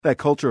That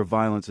culture of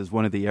violence is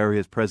one of the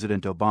areas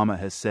President Obama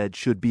has said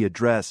should be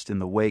addressed in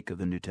the wake of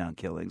the Newtown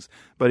killings.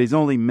 But he's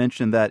only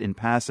mentioned that in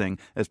passing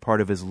as part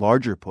of his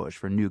larger push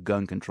for new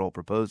gun control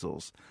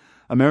proposals.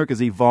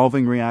 America's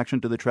evolving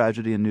reaction to the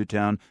tragedy in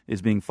Newtown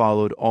is being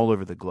followed all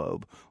over the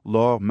globe.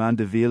 Laure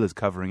Mandeville is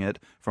covering it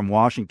from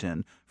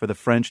Washington for the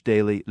French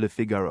daily Le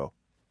Figaro.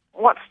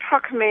 What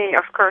struck me,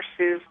 of course,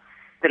 is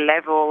the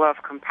level of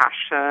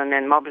compassion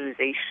and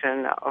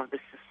mobilization of the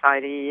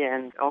society,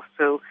 and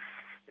also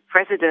the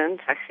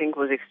president, I think,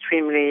 was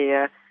extremely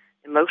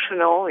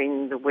emotional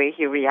in the way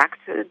he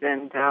reacted,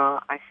 and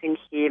I think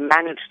he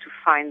managed to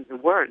find the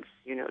words,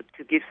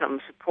 to give some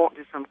support,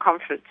 some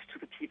comfort to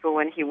the people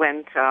when he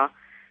went to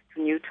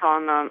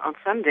Newtown on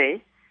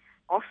Sunday.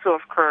 Also,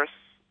 of course,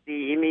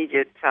 the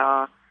immediate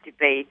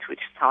debate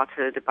which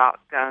started about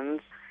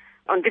guns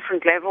on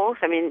different levels.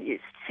 I mean,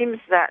 it seems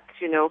that,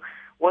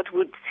 what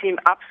would seem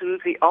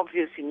absolutely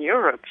obvious in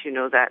Europe,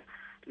 that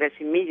let's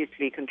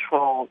immediately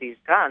control these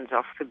guns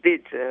or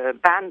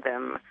ban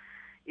them,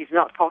 is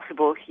not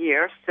possible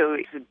here. So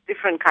it's a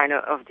different kind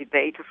of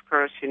debate, of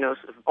course, sort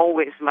of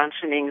always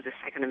mentioning the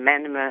Second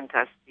Amendment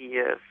as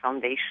the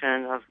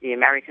foundation of the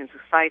American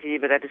society,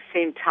 but at the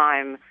same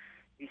time,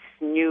 this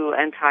new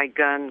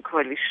anti-gun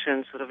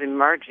coalition sort of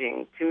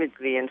emerging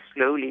timidly and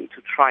slowly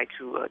to try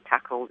to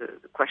tackle the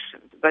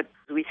question. But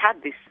we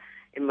had this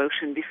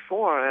emotion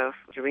before,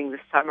 during the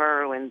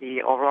summer when the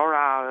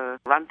Aurora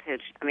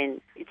rampage. I mean,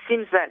 it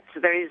seems that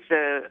there is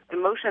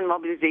emotion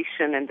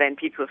mobilization and then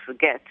people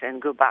forget and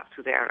go back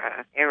to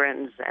their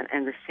errands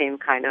and the same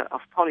kind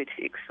of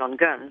politics on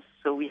guns.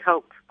 So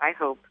I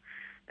hope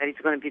that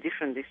it's going to be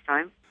different this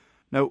time.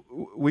 Now,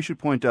 we should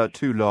point out,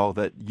 too, Laure,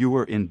 that you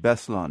were in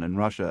Beslan in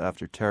Russia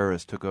after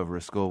terrorists took over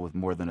a school with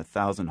more than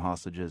 1,000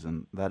 hostages,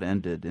 and that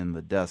ended in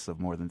the deaths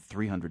of more than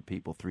 300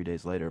 people 3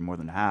 days later, more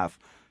than half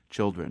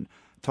children.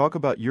 Talk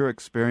about your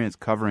experience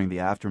covering the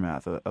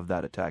aftermath of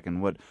that attack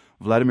and what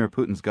Vladimir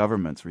Putin's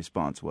government's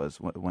response was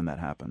when that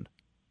happened.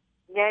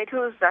 Yeah, it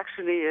was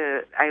actually,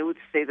 I would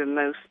say, the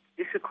most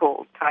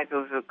difficult type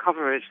of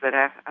coverage that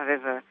I've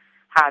ever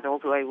had,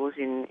 although I was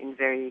in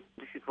very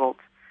difficult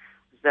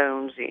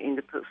zones in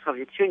the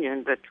post-Soviet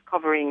Union, but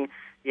covering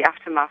the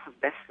aftermath of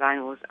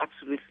Beslan was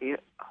absolutely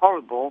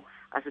horrible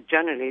as a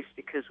journalist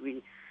because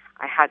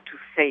I had to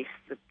face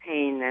the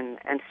pain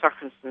and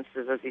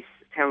circumstances of this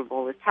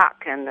terrible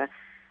attack. And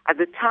at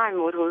the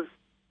time, what was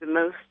the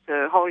most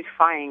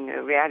horrifying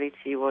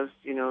reality was,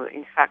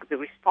 in fact, the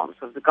response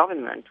of the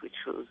government,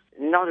 which was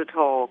not at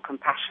all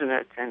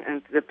compassionate.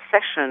 And the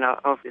obsession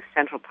of the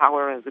central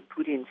power of the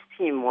Putin's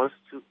team was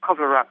to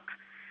cover up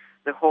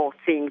the whole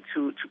thing,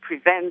 to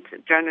prevent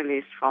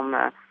journalists from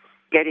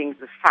getting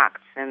the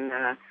facts and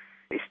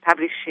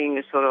establishing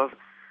a sort of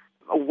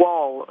a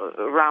wall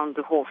around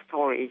the whole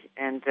story.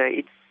 And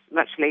it's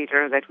much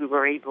later that we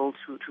were able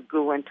to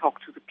go and talk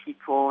to the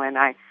people. And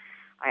I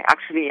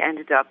actually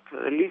ended up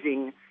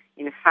living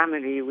in a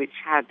family which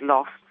had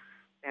lost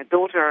their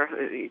daughter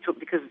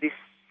because this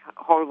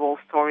horrible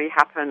story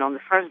happened on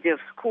the first day of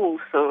school.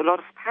 So a lot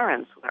of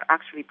parents were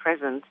actually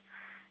present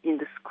in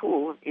the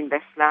school in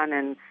Beslan,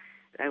 and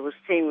I was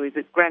staying with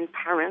the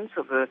grandparents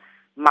of a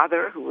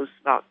mother who was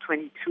about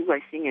 22, I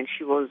think, and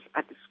she was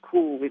at the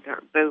school with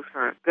both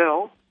her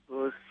girl,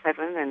 who was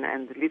 7,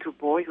 and the little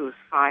boy, who was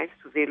 5,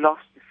 so they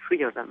lost the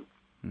 3 of them.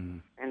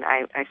 Mm. And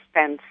I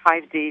spent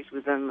 5 days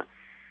with them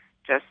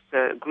just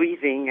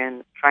grieving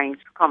and trying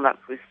to come up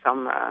with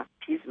some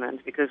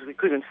appeasement because we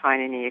couldn't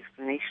find any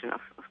explanation,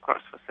 of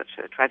course, for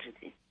such a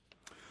tragedy.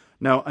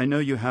 Now, I know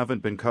you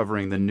haven't been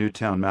covering the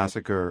Newtown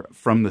massacre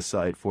from the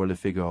site for Le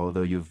Figaro,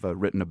 although you've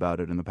written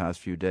about it in the past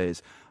few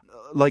days.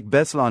 Like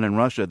Beslan in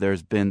Russia,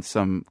 there's been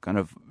some kind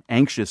of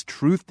anxious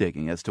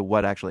truth-digging as to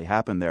what actually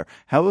happened there.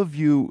 How have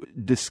you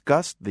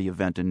discussed the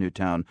event in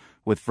Newtown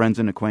with friends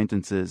and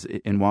acquaintances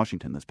in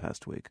Washington this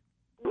past week?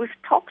 We've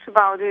talked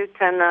about it,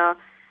 and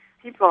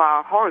people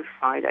are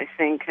horrified, I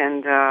think,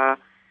 and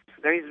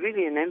there is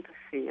really an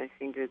empathy, I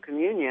think, a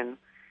communion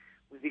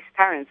with these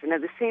parents, and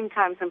at the same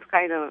time some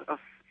kind of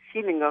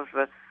feeling of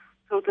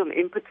total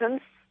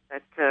impotence,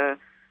 that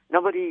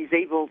nobody is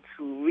able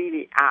to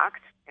really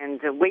act, and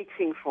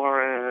waiting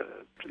for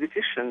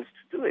politicians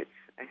to do it,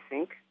 I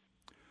think.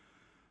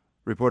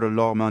 Reporter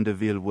Laure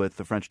Mandeville with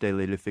the French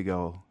daily Le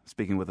Figaro,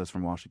 speaking with us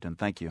from Washington.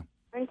 Thank you.